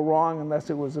anything go wrong unless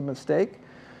it was a mistake?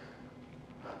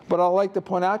 But I'd like to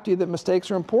point out to you that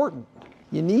mistakes are important.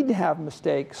 You need to have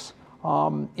mistakes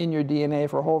in your DNA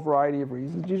for a whole variety of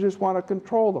reasons. You just want to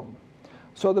control them.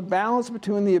 So the balance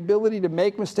between the ability to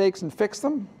make mistakes and fix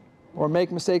them, or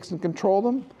make mistakes and control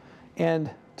them, and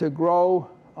to grow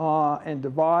and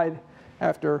divide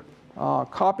after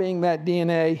copying that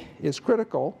DNA is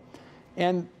critical.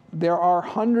 And there are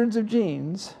hundreds of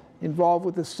genes involved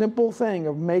with the simple thing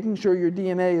of making sure your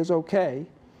DNA is okay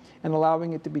and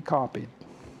allowing it to be copied.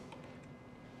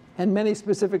 And many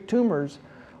specific tumors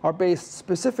are based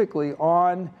specifically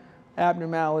on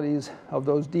abnormalities of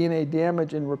those DNA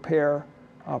damage and repair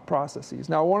processes.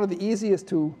 Now, one of the easiest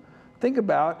to think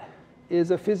about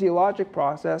is a physiologic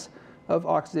process of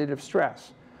oxidative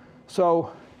stress.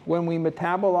 So when we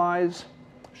metabolize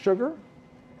sugar,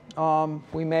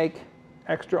 we make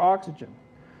extra oxygen.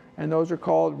 And those are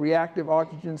called reactive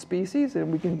oxygen species,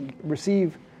 and we can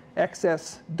receive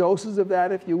excess doses of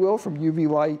that, if you will, from UV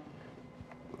light,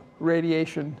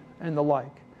 radiation, and the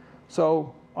like.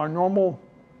 So our normal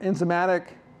enzymatic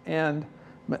and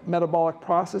metabolic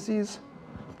processes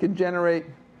can generate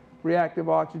reactive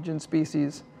oxygen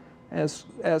species, as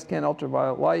can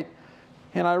ultraviolet light.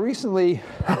 And I recently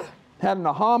had an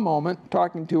aha moment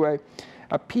talking to a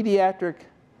pediatric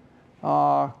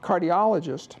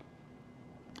cardiologist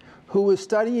who was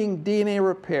studying DNA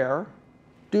repair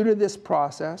due to this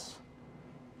process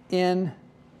in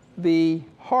the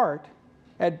heart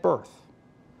at birth,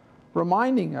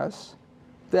 reminding us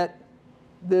that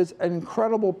there's an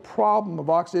incredible problem of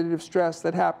oxidative stress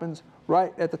that happens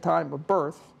right at the time of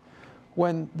birth,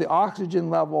 when the oxygen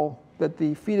level that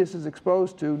the fetus is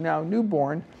exposed to, now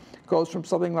newborn, goes from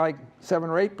something like 7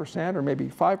 or 8% or maybe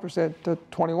 5% to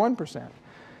 21%.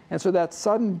 And so that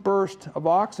sudden burst of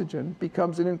oxygen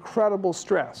becomes an incredible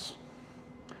stress.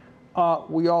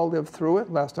 We all lived through it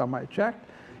last time I checked.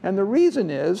 And the reason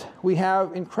is we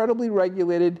have incredibly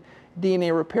regulated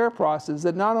DNA repair processes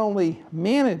that not only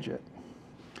manage it,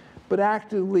 but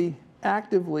proactively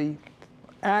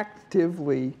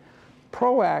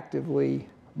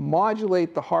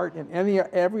modulate the heart and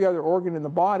every other organ in the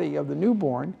body of the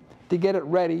newborn to get it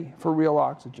ready for real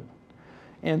oxygen.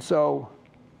 And so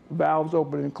valves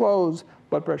open and close,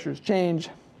 blood pressures change,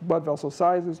 blood vessel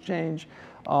sizes change,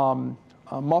 muscular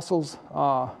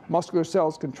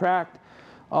cells contract.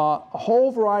 A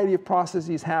whole variety of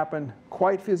processes happen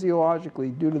quite physiologically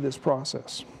due to this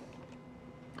process.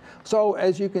 So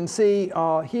as you can see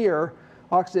here,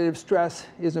 oxidative stress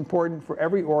is important for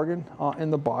every organ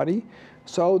in the body.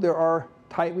 So there are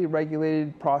tightly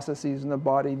regulated processes in the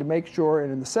body to make sure,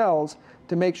 and in the cells,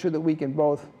 to make sure that we can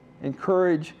both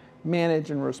encourage, manage,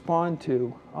 and respond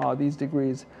to these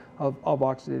degrees of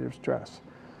oxidative stress.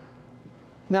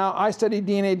 Now, I study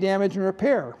DNA damage and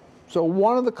repair. So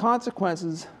one of the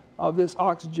consequences of this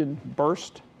oxygen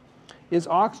burst is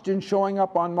oxygen showing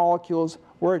up on molecules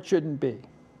where it shouldn't be.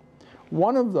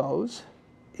 One of those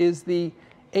is the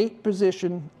 8th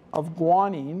position of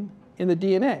guanine in the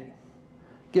DNA,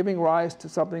 giving rise to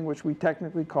something which we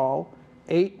technically call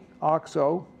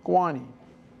 8-oxoguanine.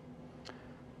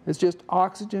 It's just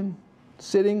oxygen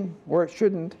sitting where it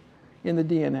shouldn't in the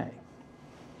DNA.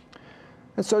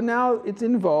 And so now it's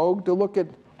in vogue to look at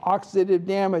oxidative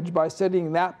damage by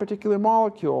studying that particular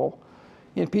molecule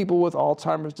in people with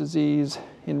Alzheimer's disease,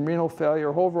 in renal failure,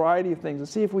 a whole variety of things, and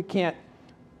see if we can't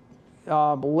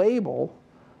label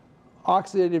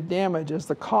oxidative damage as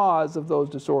the cause of those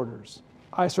disorders.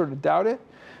 I sort of doubt it,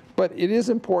 but it is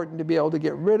important to be able to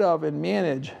get rid of and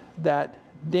manage that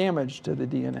damage to the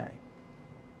DNA.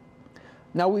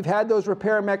 Now, we've had those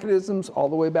repair mechanisms all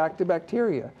the way back to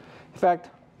bacteria. In fact,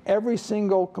 every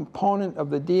single component of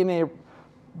the DNA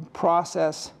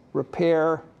process,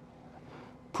 repair,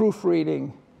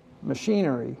 proofreading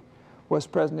machinery was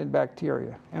present in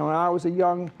bacteria. And when I was a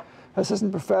young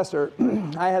assistant professor,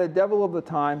 I had a devil of the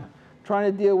time trying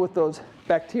to deal with those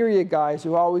bacteria guys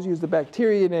who always use the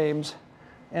bacteria names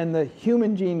and the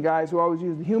human gene guys who always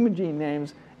use the human gene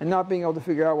names, and not being able to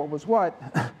figure out what was what.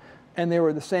 And they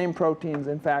were the same proteins.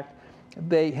 In fact,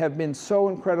 they have been so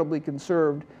incredibly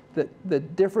conserved that the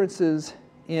differences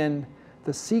in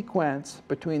the sequence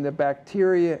between the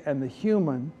bacteria and the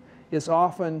human is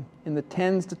often in the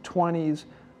 10s to 20s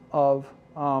of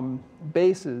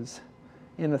bases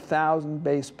in a 1,000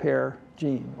 base pair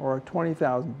gene or a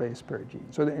 20,000 base pair gene.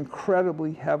 So they're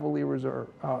incredibly heavily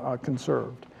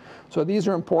conserved. So these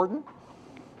are important,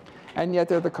 and yet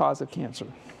they're the cause of cancer.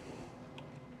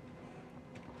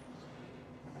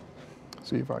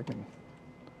 See if I can.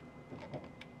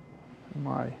 Am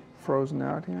I frozen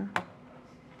out here?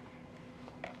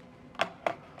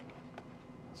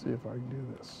 See if I can do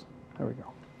this. There we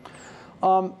go.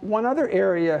 One other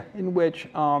area in which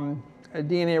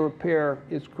DNA repair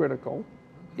is critical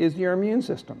is your immune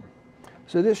system.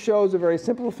 So this shows a very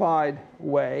simplified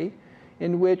way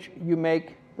in which you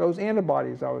make those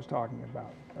antibodies I was talking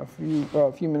about a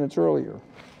few minutes earlier.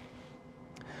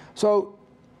 So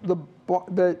the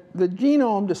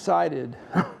genome decided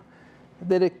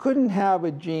that it couldn't have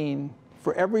a gene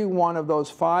for every one of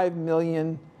those 5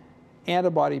 million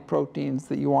antibody proteins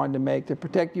that you wanted to make to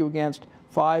protect you against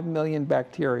 5 million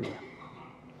bacteria.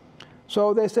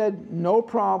 So they said, no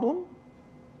problem.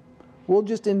 We'll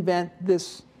just invent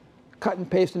this cut and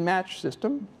paste and match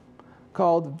system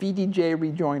called VDJ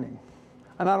rejoining.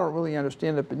 And I don't really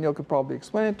understand it, but Neil could probably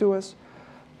explain it to us.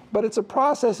 But it's a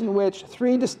process in which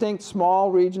 3 distinct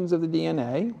small regions of the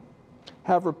DNA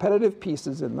have repetitive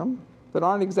pieces in them that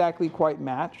aren't exactly quite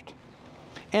matched.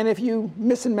 And if you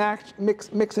mix and match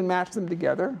them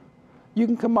together, you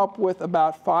can come up with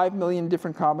about 5 million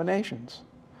different combinations.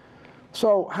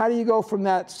 So how do you go from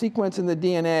that sequence in the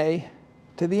DNA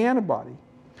to the antibody?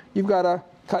 You've got to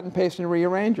cut and paste and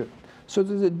rearrange it. So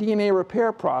there's a DNA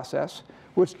repair process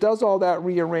which does all that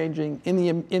rearranging in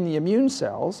the immune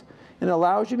cells and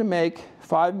allows you to make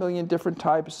 5 million different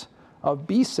types of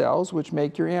B cells which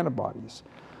make your antibodies.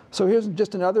 So here's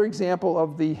just another example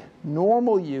of the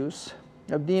normal use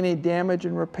of DNA damage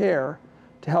and repair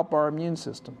to help our immune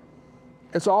system.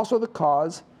 It's also the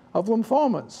cause of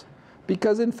lymphomas,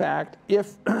 because in fact,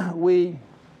 if we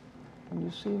Can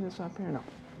you see this up here? No.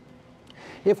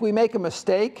 If we make a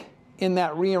mistake in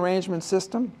that rearrangement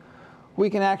system, we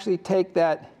can actually take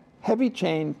that heavy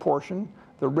chain portion,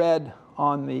 the red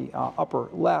on the upper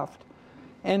left,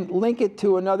 and link it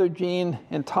to another gene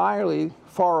entirely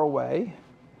far away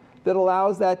that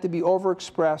allows that to be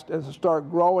overexpressed and to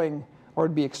start growing or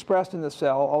to be expressed in the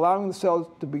cell, allowing the cells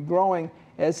to be growing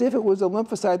as if it was a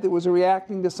lymphocyte that was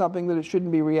reacting to something that it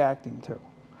shouldn't be reacting to.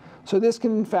 So this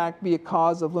can in fact be a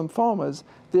cause of lymphomas.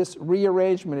 This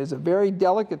rearrangement is a very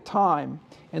delicate time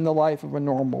in the life of a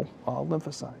normal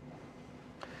lymphocyte.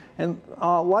 And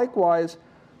likewise,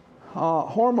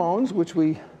 hormones, which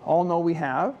we all know we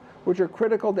have, which are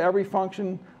critical to every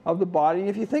function of the body. And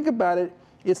if you think about it,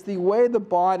 it's the way the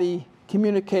body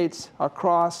communicates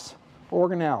across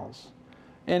organelles.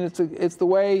 And it's the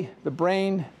way the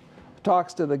brain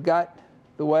talks to the gut,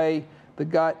 the way the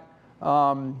gut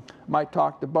might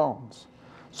talk to bones.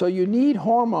 So you need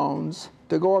hormones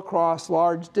to go across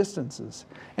large distances.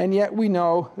 And yet we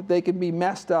know that they can be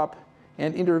messed up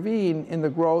and intervene in the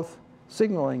growth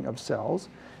signaling of cells.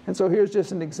 And so here's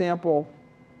just an example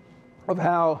of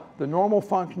how the normal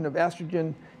function of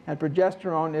estrogen and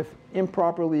progesterone, if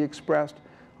improperly expressed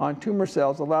on tumor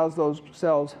cells, allows those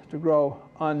cells to grow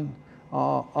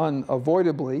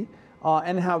unavoidably,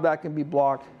 and how that can be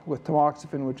blocked with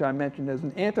tamoxifen, which I mentioned as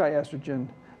an anti-estrogen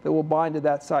that will bind to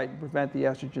that site and prevent the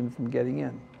estrogen from getting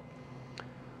in.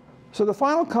 So the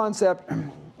final concept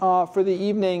for the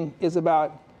evening is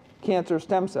about cancer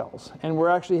stem cells. And we're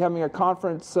actually having a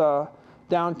conference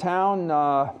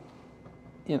downtown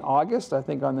in August, I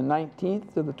think on the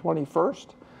 19th to the 21st,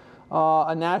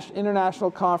 an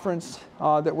international conference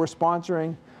that we're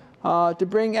sponsoring to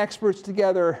bring experts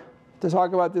together to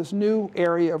talk about this new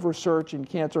area of research in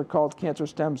cancer called cancer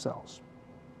stem cells.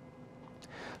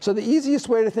 So the easiest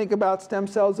way to think about stem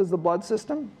cells is the blood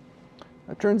system.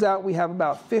 It turns out we have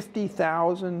about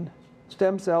 50,000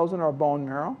 stem cells in our bone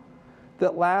marrow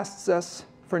that lasts us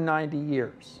for 90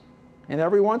 years. And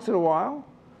every once in a while,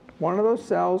 one of those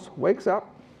cells wakes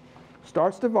up,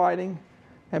 starts dividing,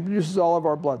 and produces all of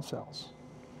our blood cells.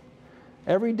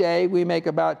 Every day, we make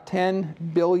about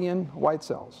 10 billion white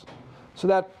cells. So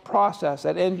that process,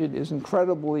 that engine, is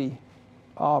incredibly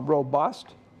robust,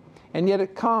 and yet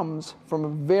it comes from a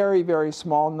very, very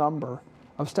small number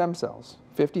of stem cells,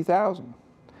 50,000,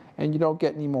 and you don't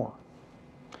get any more.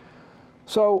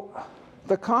 So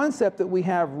the concept that we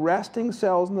have resting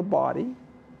cells in the body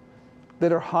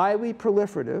that are highly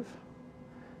proliferative,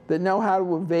 that know how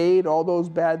to evade all those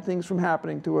bad things from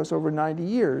happening to us over 90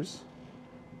 years,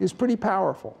 is pretty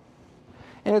powerful.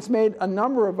 And it's made a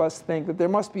number of us think that there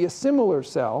must be a similar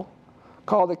cell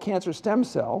called a cancer stem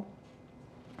cell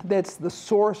that's the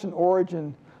source and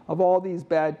origin of all these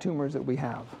bad tumors that we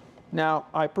have. Now,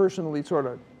 I personally sort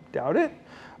of doubt it,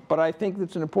 but I think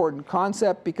that's an important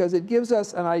concept because it gives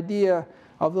us an idea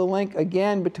of the link,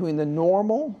 again, between the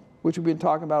normal, which we've been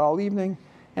talking about all evening,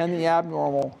 and the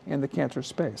abnormal in the cancer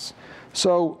space.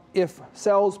 So if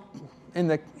cells in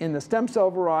the stem cell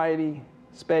variety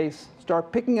space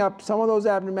start picking up some of those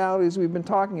abnormalities we've been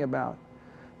talking about,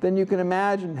 then you can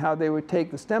imagine how they would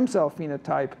take the stem cell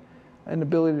phenotype and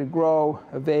ability to grow,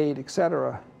 evade, et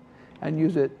cetera, and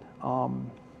use it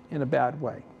in a bad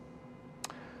way.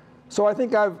 So I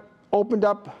think I've opened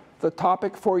up the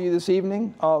topic for you this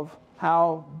evening of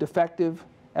how defective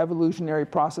evolutionary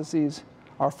processes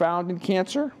are found in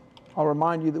cancer. I'll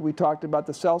remind you that we talked about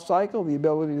the cell cycle, the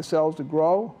ability of cells to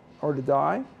grow or to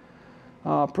die,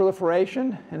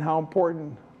 proliferation, and how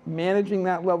important managing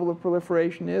that level of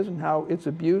proliferation is, and how its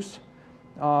abuse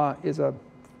is a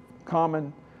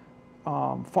common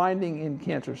finding in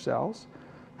cancer cells,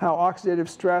 how oxidative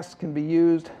stress can be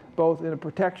used both in a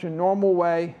protection normal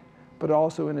way, but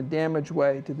also in a damage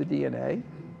way to the DNA,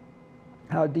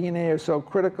 how DNA is so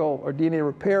critical, or DNA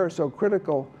repair is so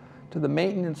critical to the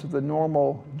maintenance of the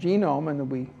normal genome, and that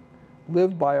we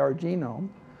live by our genome,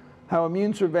 how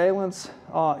immune surveillance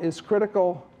is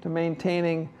critical to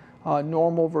maintaining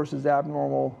normal versus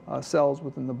abnormal cells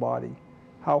within the body,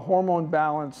 how hormone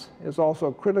balance is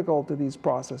also critical to these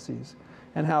processes,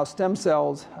 and how stem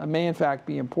cells may in fact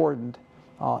be important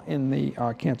in the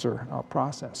cancer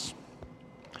process.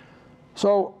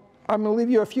 So I'm going to leave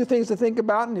you a few things to think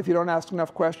about, and if you don't ask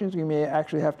enough questions, you may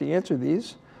actually have to answer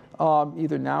these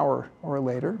either now or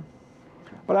later.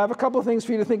 But I have a couple of things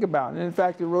for you to think about, and in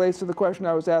fact it relates to the question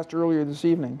I was asked earlier this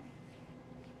evening.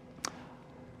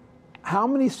 How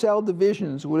many cell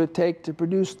divisions would it take to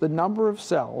produce the number of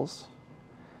cells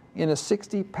in a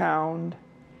 60-pound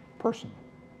person?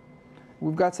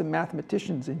 We've got some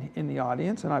mathematicians in the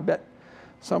audience, and I bet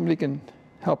somebody can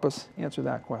help us answer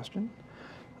that question.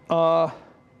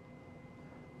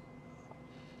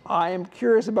 I am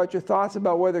curious about your thoughts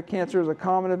about whether cancer is a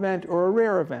common event or a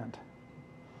rare event,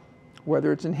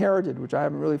 whether it's inherited, which I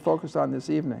haven't really focused on this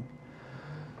evening.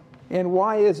 And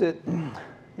why is it,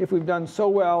 if we've done so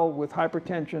well with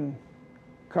hypertension,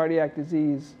 cardiac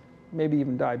disease, maybe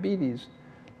even diabetes,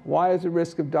 why has the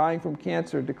risk of dying from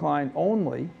cancer declined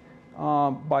only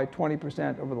by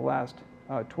 20% over the last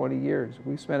 20 years?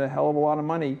 We've spent a hell of a lot of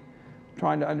money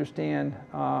trying to understand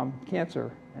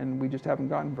cancer, and we just haven't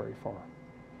gotten very far.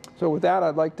 So with that,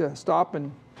 I'd like to stop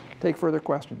and take further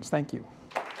questions. Thank you.